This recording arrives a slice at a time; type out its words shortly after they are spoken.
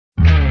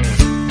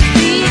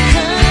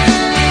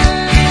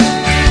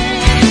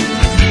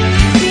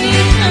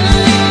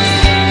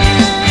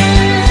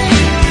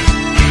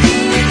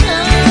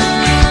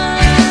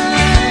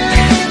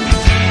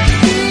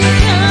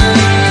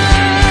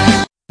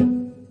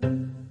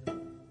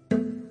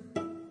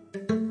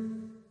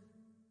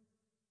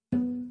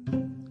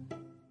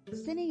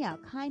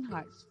Kind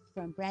hearts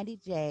from Brandy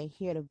J,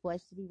 here to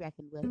voice to be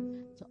reckoned with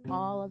to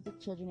all of the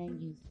children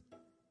and youth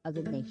of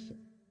the nation.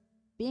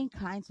 Being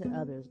kind to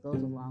others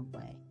goes a long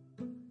way.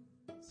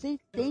 Say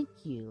thank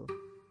you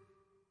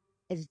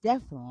is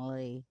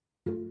definitely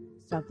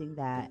something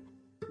that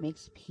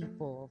makes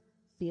people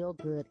feel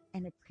good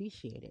and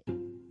appreciate it.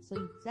 So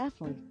you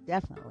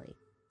definitely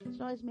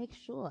should always make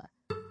sure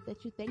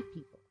that you thank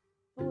people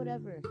for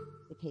whatever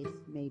the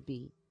case may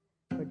be,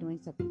 for doing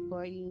something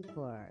for you,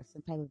 for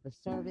some type of a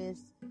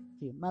service,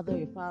 for your mother,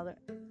 your father,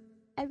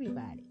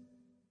 everybody.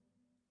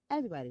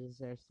 Everybody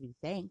deserves to be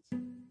thanked.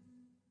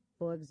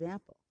 For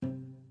example,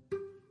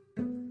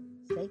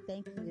 say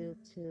thank you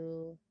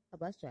to a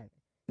bus driver.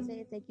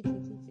 Say thank you to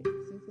a teacher.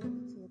 Say thank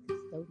you to a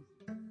custodian.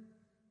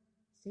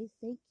 Say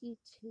thank you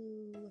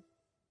to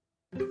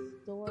a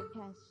store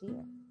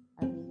cashier.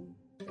 I mean,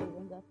 they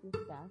ring up your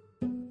stuff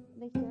and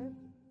they serve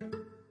you.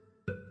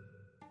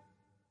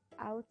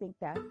 I would think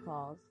that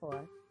calls for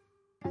a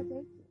thank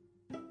you.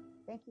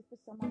 Thank you for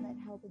someone that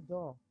held the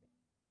door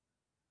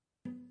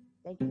open.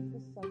 Thank you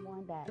for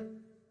someone that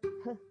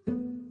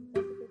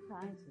doesn't be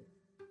kind to you.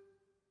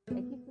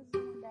 Thank you for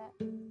someone that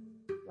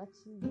lets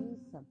you use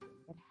something,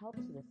 that helps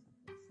you with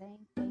something.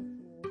 Saying thank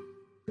you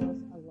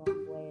goes a long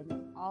way, and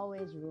there's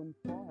always room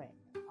for it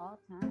at all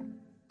times.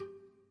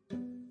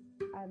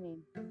 I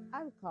mean,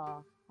 I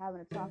recall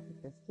having a talk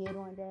with this kid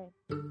one day,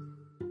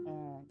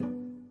 and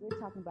we were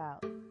talking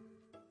about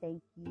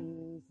thank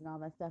yous and all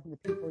that stuff, and the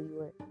people you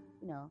would,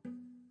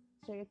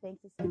 show your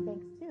thanks and say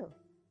thanks to.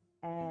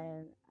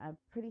 And I'm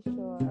pretty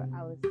sure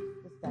I was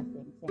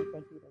discussing saying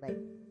thank you to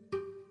like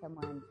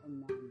someone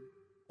in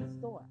a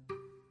store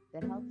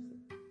that helps you.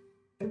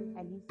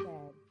 And he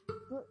said,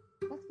 "Look,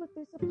 that's what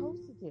they're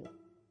supposed to do."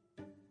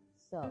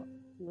 So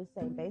he was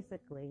saying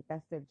basically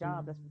that's their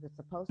job, that's what they're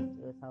supposed to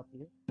do, is help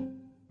you.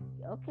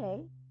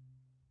 Okay,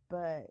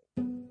 but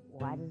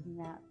why doesn't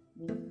that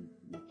mean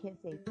you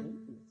can't say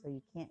thank you? So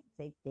you can't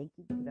say thank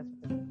you because that's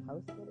what they're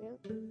supposed to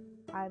do?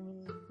 I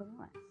mean, come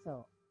on.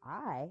 So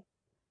I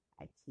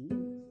teach,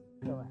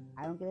 so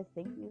I don't get a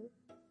thank you.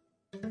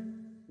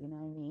 You know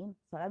what I mean?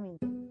 So I mean,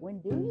 when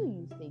do you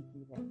use thank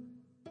you then?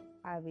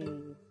 I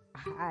mean,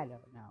 I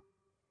don't know.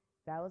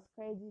 That was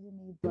crazy to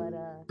me, but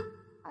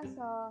I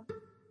saw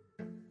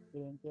he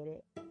didn't get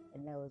it,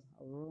 and there was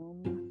a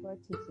room for a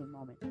teaching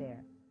moment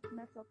there, and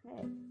that's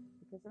okay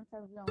because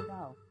sometimes we don't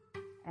know.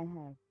 And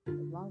hey,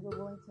 as long as we're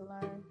willing to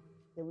learn,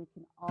 then we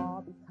can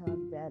all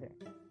become better.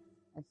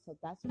 And so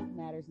that's what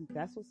matters, and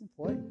that's what's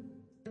important.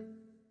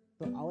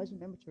 But always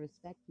remember to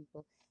respect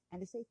people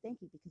and to say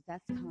thank you because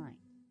that's kind.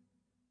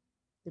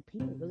 Do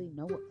people really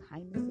know what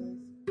kindness is?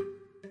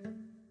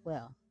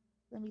 Well,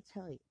 let me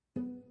tell you.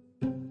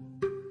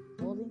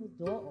 Holding the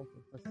door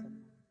open for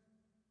someone,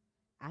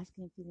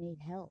 asking if they need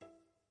help,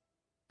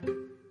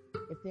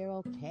 if they're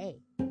okay,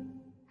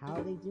 how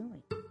are they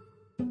doing?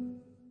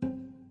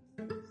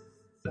 If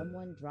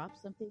someone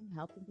drops something,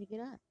 help them pick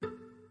it up.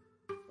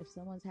 If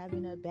someone's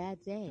having a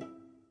bad day,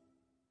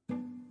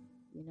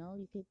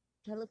 you could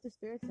try to lift the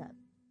spirits up.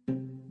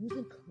 Use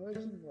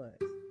encouraging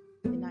words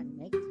and not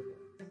negative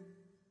words.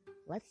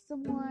 Let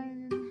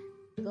someone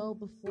go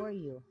before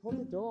you. Hold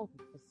the door open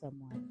for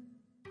someone.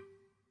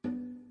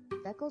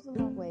 That goes a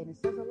long way, and it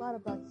says a lot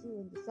about you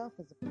and yourself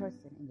as a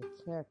person and your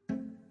character.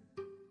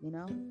 You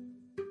know?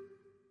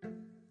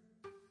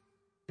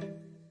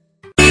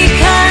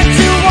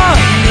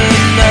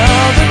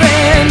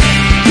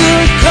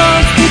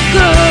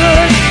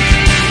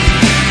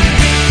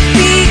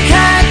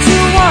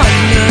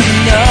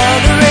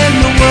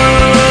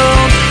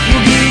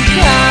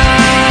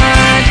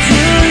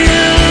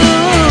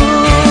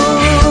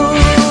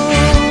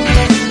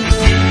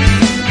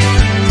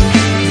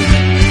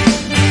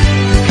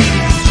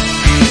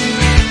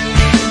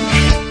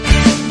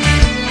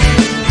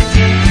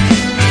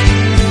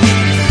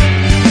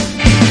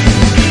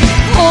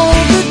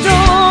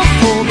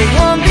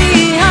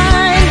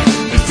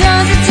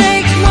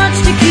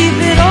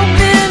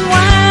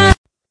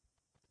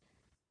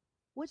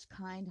 Which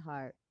kind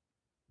heart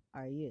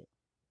are you?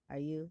 Are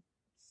you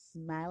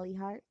smiley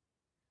heart,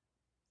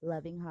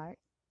 loving heart,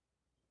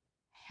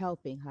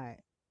 helping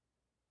heart,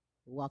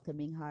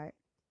 welcoming heart,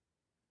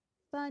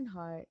 fun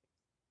heart,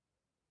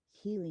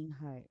 healing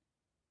heart,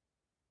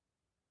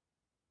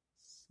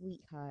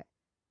 sweet heart,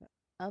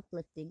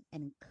 uplifting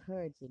and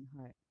encouraging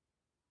heart?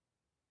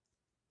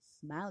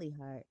 Smiley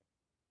heart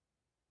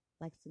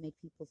likes to make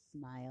people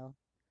smile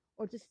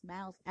or just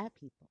smiles at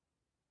people,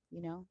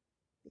 you know?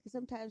 Because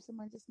sometimes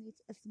someone just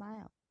needs a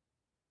smile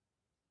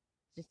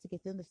just to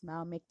get them to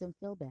smile, make them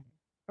feel better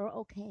or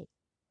okay.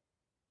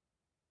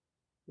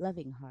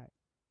 Loving heart,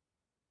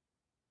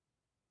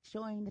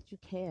 showing that you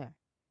care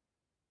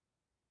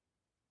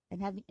and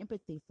having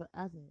empathy for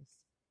others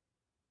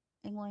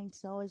and wanting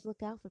to always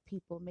look out for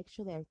people, make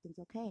sure that everything's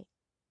okay.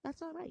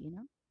 That's all right.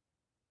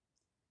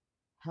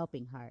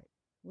 Helping heart,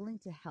 willing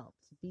to help,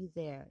 to be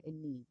there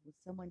in need when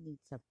someone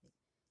needs something,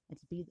 and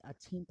to be a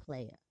team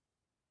player.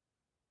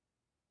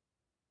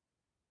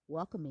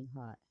 Welcoming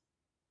heart,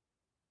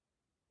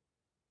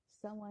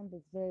 someone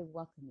that's very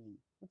welcoming.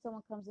 When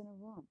someone comes in a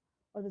room,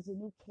 or there's a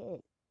new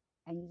kid,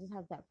 and you just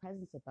have that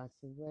presence about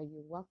you where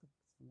you're welcoming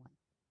someone.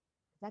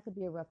 That could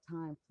be a rough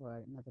time for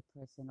another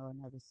person or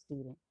another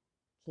student,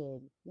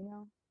 kid, you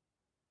know?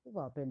 We've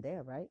all been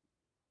there, right?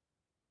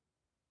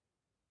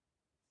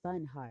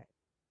 Fun heart.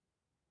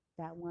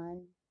 That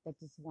one that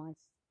just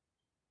wants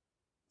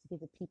to get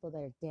the people that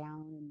are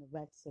down in the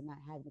ruts or not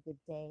having a good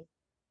day,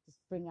 just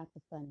bring out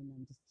the fun in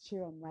them, just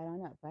cheer them right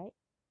on up, right?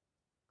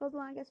 Goes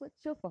along, I guess, with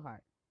cheerful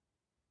heart.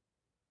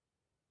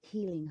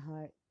 Healing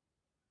heart.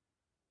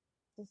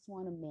 Just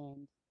want to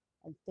mend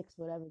and fix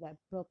whatever that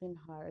broken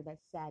heart or that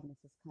sadness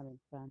is coming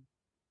from.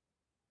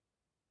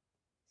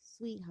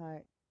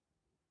 Sweetheart.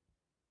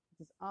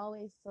 Just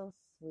always so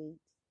sweet.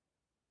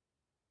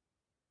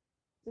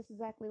 Just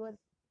exactly what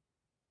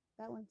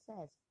that one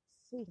says.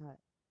 Sweetheart.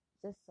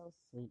 Just so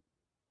sweet.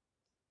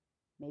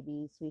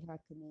 Maybe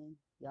sweetheart could mean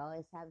you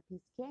always have a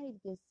piece of candy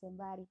to give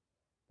somebody,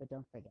 but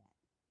don't forget,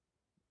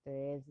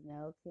 there is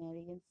no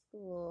candy in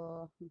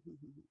school.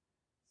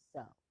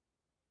 So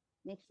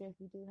make sure if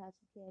you do have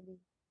some candy,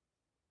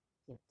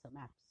 give it to them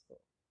after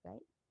school,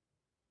 right?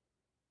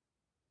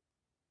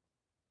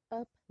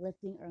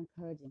 Uplifting or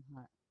encouraging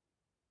heart.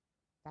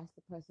 That's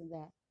the person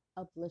that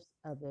uplifts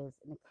others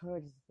and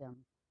encourages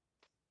them.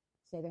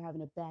 Say they're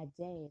having a bad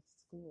day at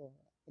school,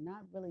 they're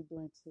not really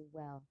doing too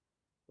well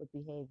with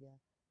behavior,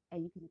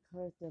 and you can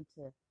encourage them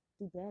to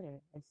do better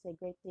and say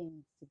great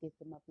things to get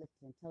them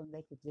uplifted and tell them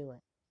they could do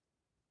it.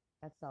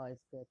 That's always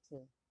good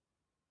too.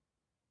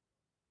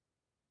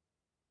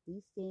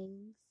 These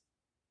things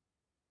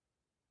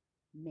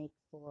make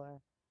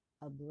for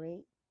a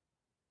great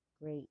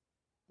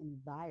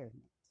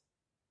environment.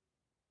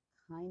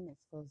 Kindness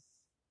goes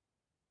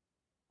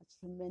a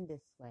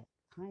tremendous way.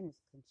 Kindness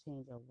can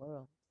change a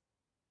world,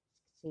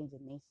 it can change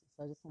a nation.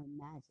 So just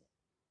imagine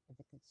if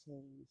it could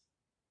change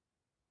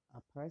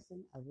a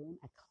person, a room,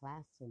 a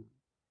classroom.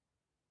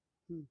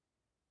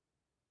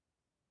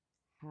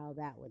 How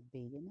that would be,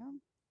 you know?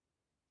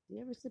 Do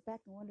you ever sit back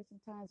and wonder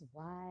sometimes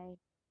why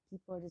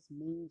people are just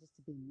mean just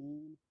to be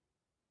mean?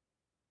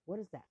 Where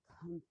does that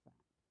come from?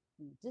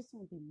 You just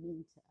want to be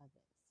mean to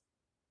others.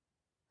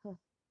 Huh.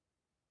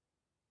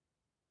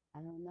 I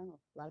don't know.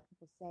 A lot of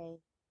people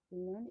say you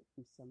learn it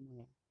from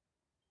somewhere.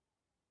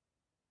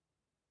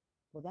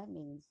 Well, that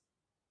means,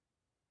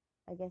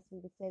 I guess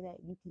we could say that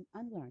you can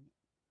unlearn it.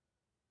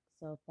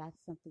 So if that's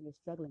something you're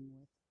struggling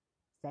with,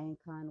 saying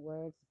kind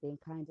words, being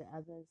kind to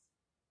others,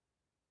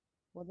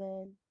 well,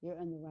 then you're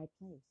in the right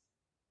place.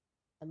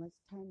 And let's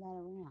turn that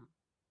around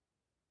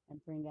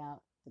and bring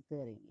out the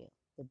good in you,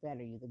 the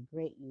better you, the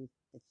great you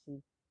that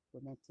you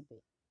were meant to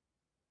be.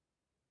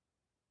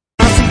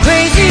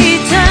 Crazy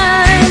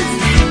times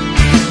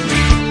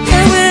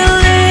that we're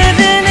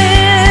living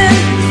in.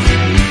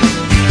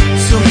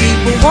 Some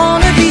people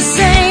wanna be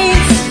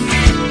saints,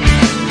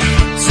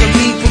 some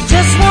people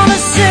just wanna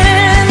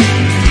sin.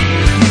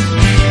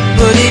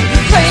 But if you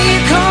play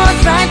your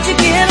cards right, you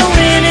get a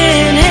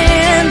winning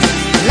hand.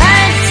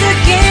 Life's a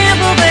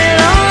gamble,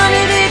 bet on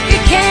it if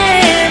you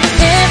can.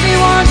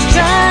 Everyone's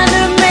trying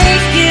to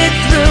make it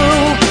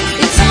through.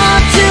 It's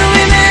hard to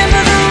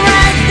remember the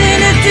right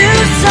thing to do,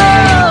 so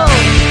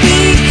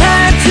be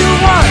kind to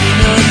one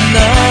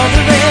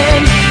another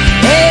in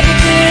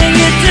everything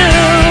you do.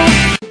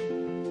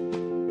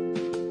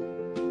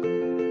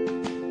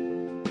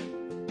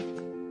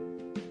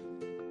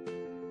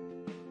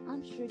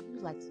 I'm sure you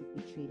like to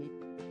be treated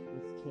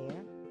with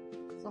care.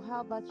 So how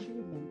about you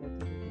remember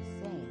to do the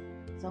same?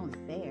 It's only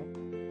fair.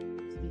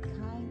 To be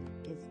kind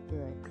is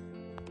good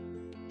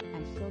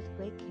and shows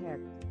great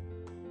character.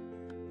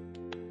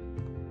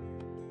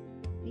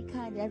 Be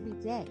kind every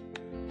day,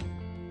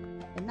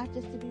 and not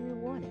just to be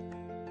rewarded.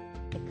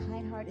 A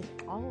kind heart is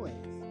always,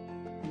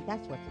 and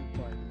that's what's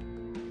important.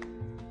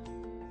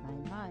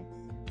 Kind hearts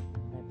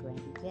have a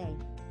grand day.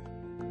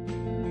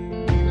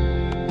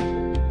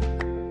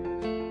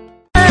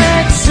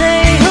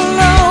 Say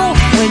hello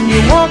when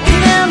you're walking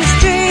down the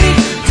street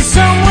to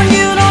someone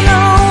you don't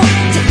know,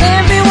 to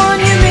everyone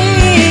you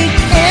meet.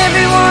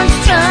 Everyone's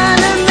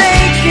trying to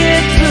make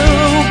it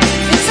through.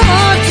 It's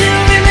hard to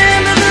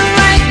remember the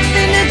right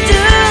thing to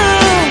do.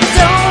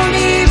 Don't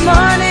need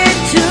money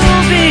to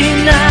be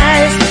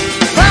nice,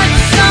 but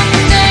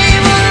someday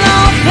we'll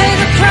all pay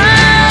the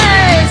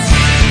price.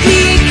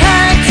 Be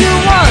kind to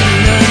one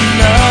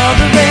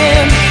another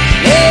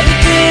and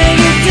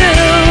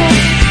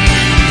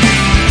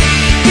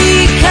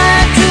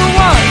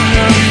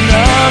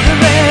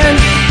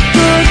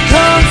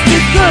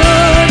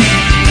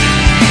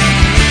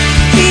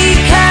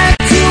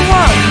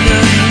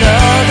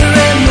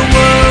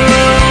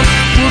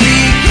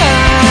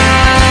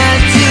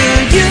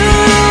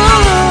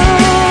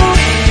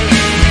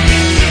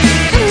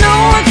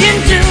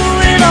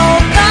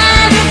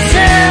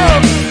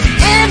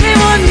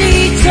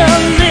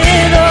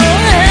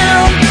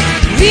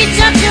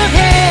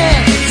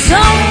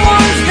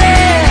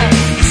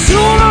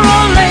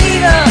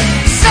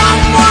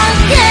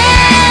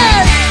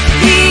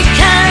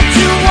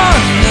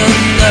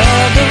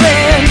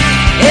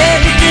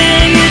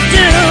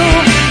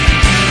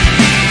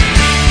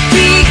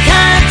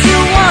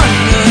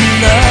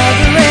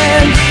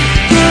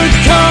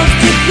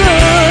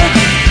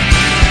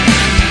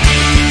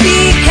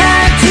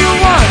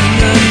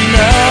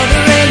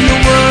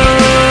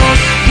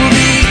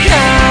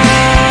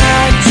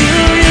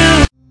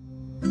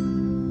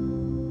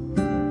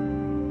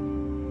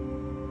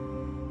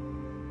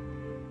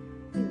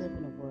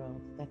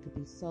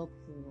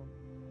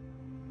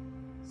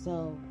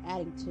So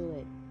adding to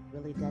it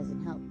really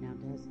doesn't help now,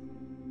 does it?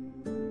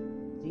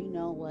 Do you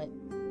know what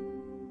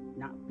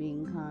not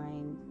being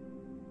kind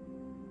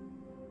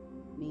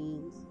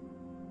means?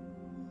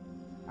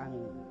 I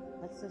mean,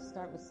 let's just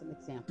start with some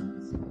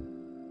examples.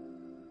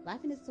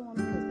 Laughing at someone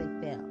because they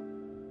fail.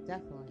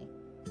 Definitely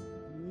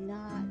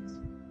not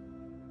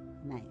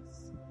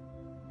nice.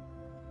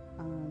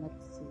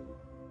 Let's see.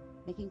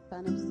 Making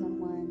fun of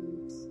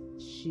someone's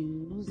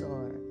shoes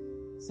or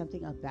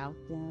something about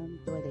them,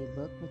 the way they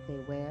look, what they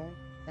wear.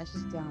 That's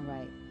just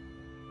downright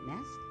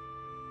nasty.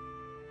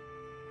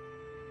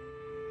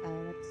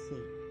 Let's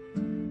see.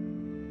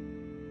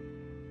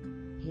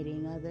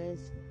 Hitting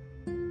others,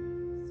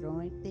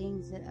 throwing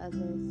things at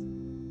others.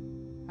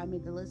 I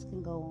mean, the list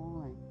can go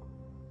on.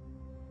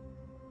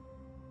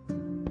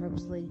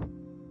 Purposely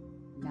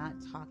not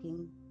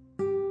talking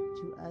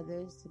to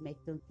others to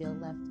make them feel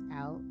left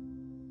out.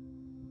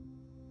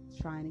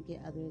 Trying to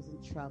get others in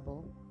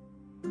trouble.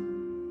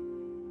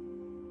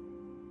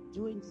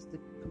 Doing just the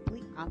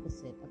complete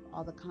opposite of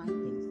all the kind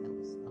things that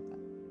we spoke of.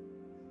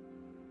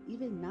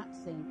 Even not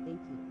saying thank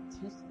you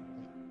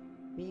intentionally,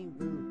 being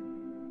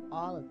rude,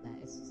 all of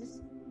that. It's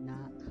just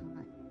not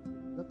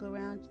kind. Look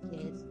around,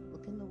 kids.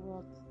 Look in the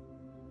world.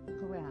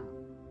 Look around.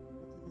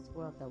 Look at this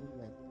world that we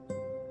live in.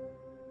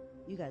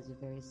 You guys are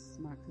very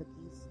smart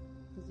cookies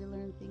because you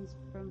learn things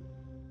from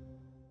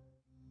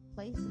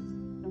places.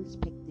 You don't just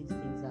pick these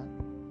things up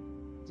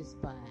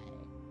just by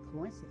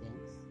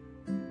coincidence.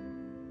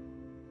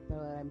 But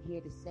what I'm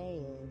here to say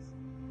is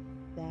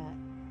that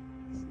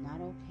it's not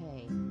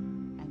okay,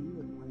 and you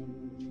wouldn't want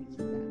anyone to treat you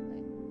that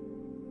way.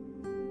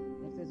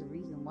 And if there's a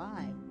reason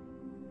why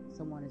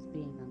someone is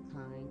being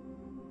unkind,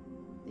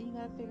 then you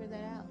gotta figure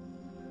that out.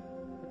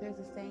 But there's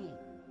a saying: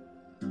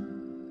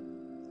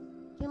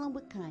 kill them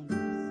with kindness.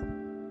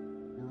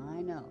 Now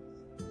I know,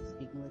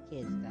 speaking with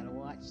kids, gotta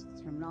watch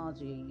the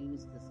terminology you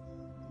use, because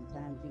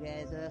sometimes you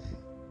guys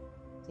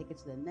take it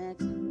to the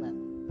next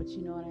level. But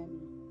you know what I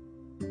mean.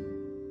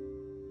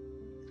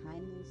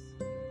 Kindness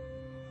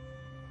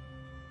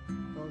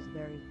goes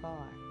very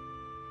far.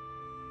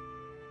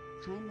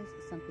 Kindness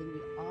is something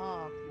we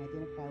all can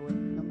identify with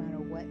no matter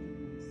what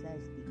anyone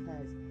says,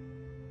 because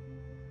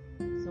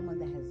someone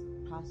that has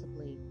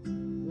possibly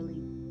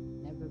really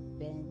never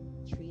been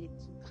treated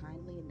too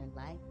kindly in their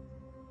life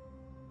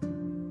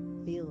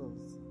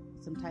feels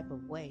some type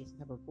of way, some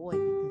type of void,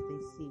 because they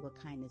see what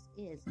kindness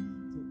is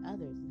to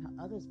others and how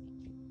others being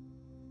treated.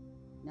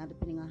 Now,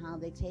 depending on how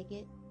they take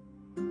it,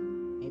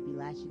 maybe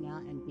lashing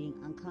out and being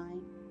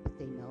unkind, but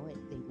they know it,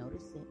 they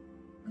notice it,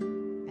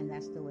 and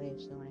that's the way of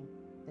showing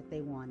that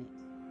they want it.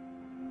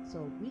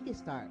 So we can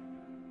start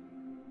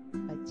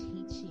by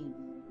teaching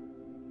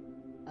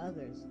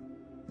others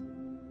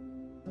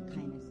what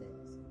kindness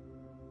is.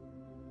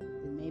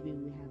 Then maybe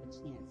we have a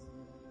chance.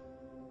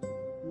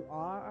 You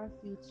are our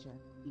future.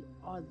 You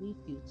are the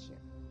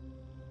future.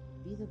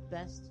 Be the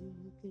best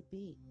you could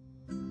be.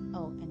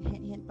 Oh, and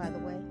hint, hint, by the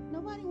way,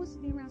 nobody wants to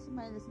be around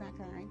somebody that's not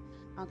kind.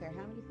 I don't care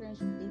how many friends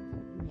you think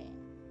you have.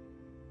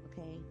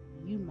 Okay?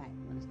 You might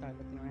want to start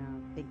looking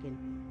around thinking,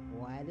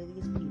 why do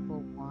these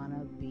people want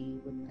to be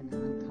with an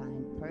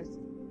unkind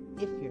person?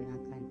 If you're an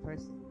unkind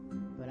person.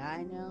 But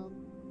I know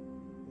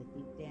that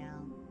deep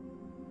down,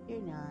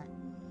 you're not.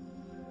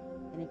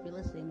 And if you're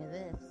listening to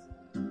this,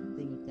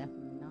 then you're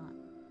definitely not.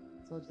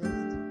 So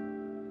just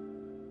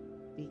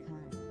be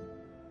kind.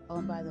 Oh,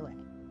 and by the way,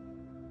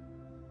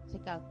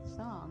 check out the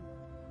song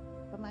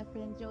from my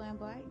friend Joanne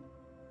Barton.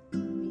 Be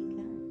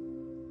kind.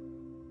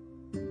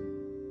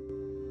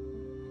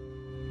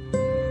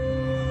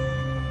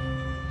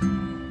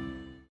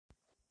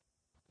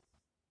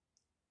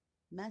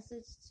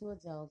 Message to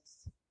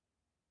adults.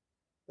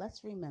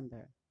 Let's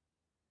remember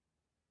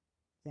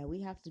that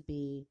we have to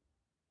be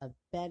a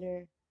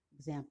better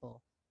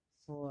example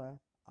for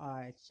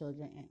our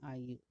children and our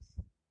youth.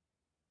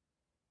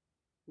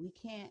 We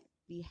can't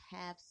be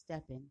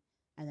half-stepping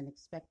and then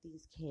expect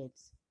these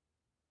kids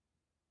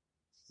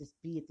to just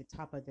be at the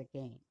top of their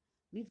game.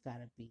 We've got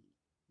to be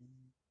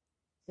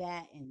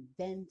that and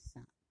then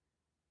some.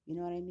 You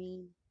know what I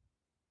mean?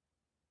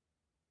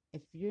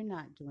 If you're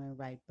not doing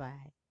right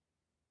by,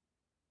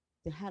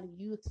 then how do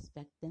you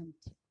expect them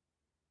to?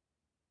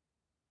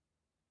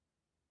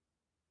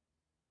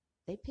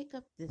 They pick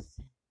up this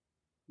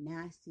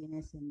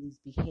nastiness and these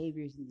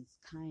behaviors and these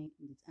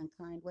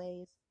unkind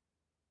ways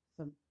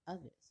from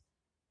others.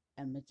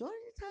 And majority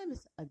of the time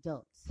it's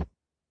adults.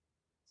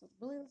 So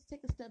really, let's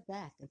take a step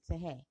back and say,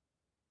 hey,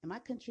 am I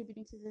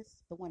contributing to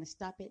this, but want to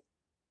stop it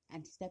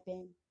and step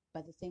in,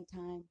 but at the same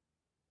time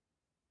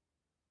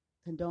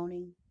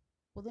condoning?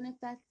 Well, then if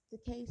that's the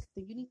case,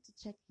 then you need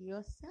to check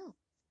yourself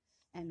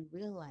and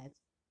realize,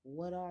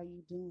 what are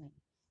you doing?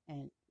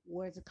 And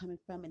where is it coming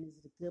from? And is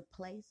it a good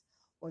place?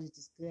 Or is it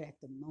just good at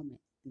the moment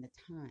and the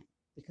time?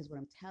 Because what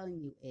I'm telling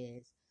you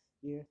is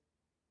you're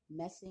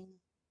messing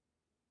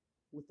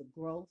with the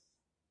growth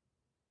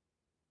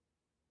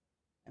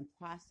and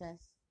process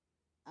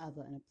of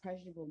an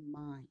impressionable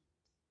mind.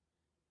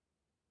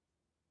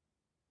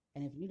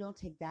 And if you don't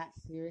take that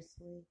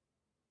seriously,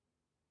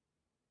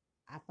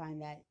 I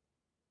find that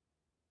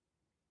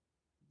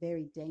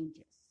very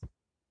dangerous.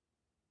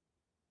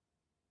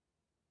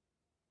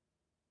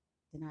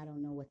 Then I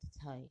don't know what to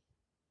tell you.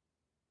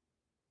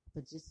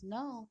 But just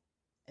know,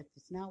 if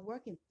it's not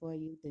working for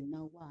you, then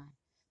know why.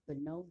 But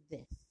know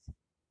this.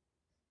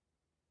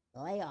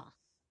 Lay off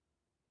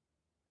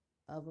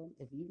of them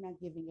if you're not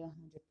giving your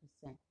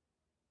 100%.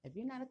 If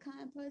you're not a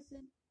kind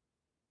person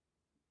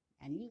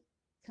and you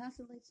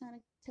constantly trying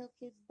to tell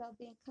kids about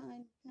being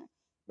kind,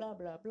 blah,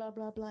 blah, blah,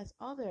 blah, blah, it's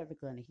all they're ever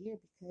going to hear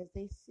because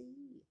they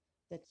see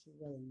that you're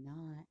really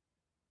not.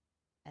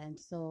 And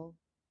so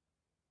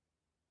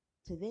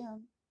to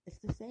them, it's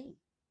the same.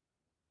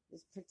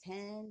 Just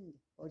pretend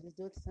or just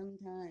do it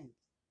sometimes.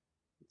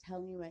 I'm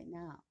telling you right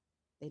now,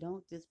 they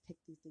don't just pick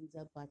these things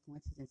up by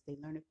coincidence. They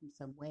learn it from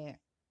somewhere.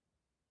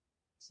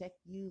 Check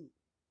you.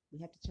 We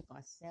have to check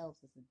ourselves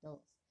as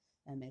adults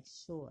and make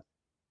sure.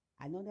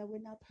 I know that we're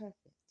not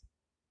perfect.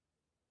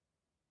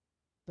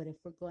 But if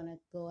we're going to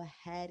go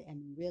ahead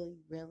and really,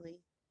 really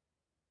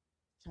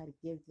try to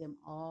give them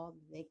all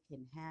they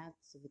can have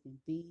so they can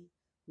be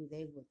who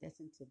they were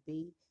destined to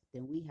be,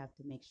 then we have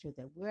to make sure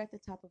that we're at the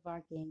top of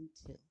our game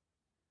too.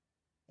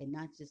 And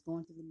not just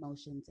going through the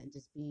motions and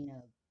just being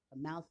a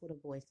mouth with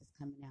a voice that's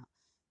coming out.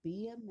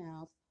 Be a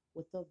mouth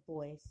with a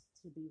voice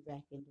to be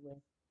reckoned with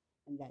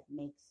and that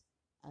makes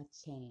a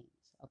change,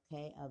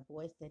 okay? A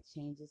voice that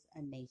changes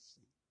a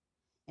nation.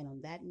 And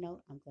on that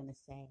note, I'm going to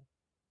say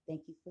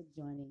thank you for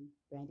joining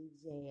Brandy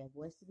J, A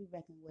Voice to be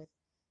Reckoned With,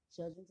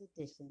 Children's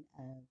Edition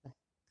of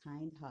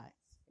Kind Hearts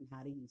and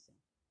How to Use Them.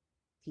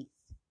 Peace.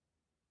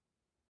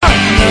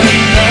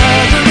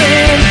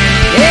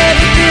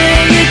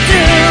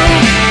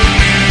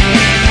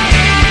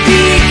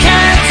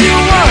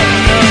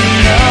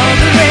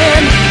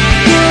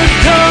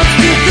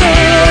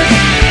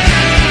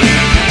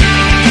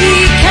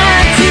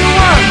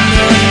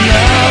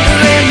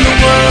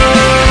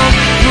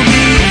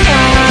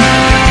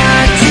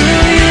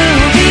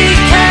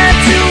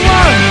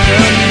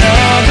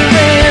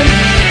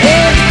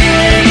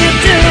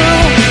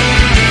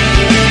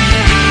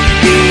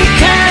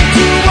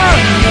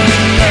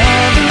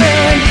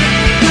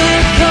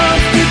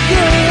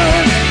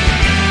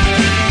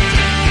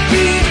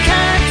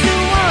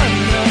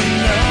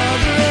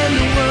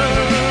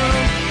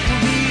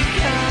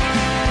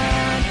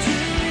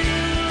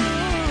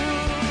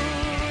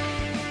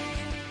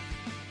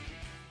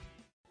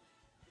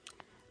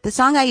 The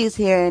song I use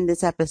here in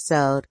this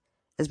episode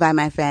is by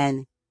my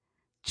friend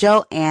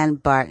Joanne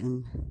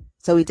Barton.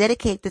 So we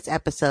dedicate this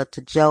episode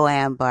to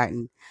Joanne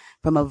Barton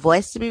from A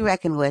Voice to be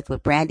Reckoned with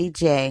Brandy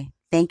J.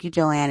 Thank you,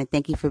 Joanne, and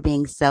thank you for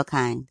being so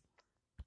kind.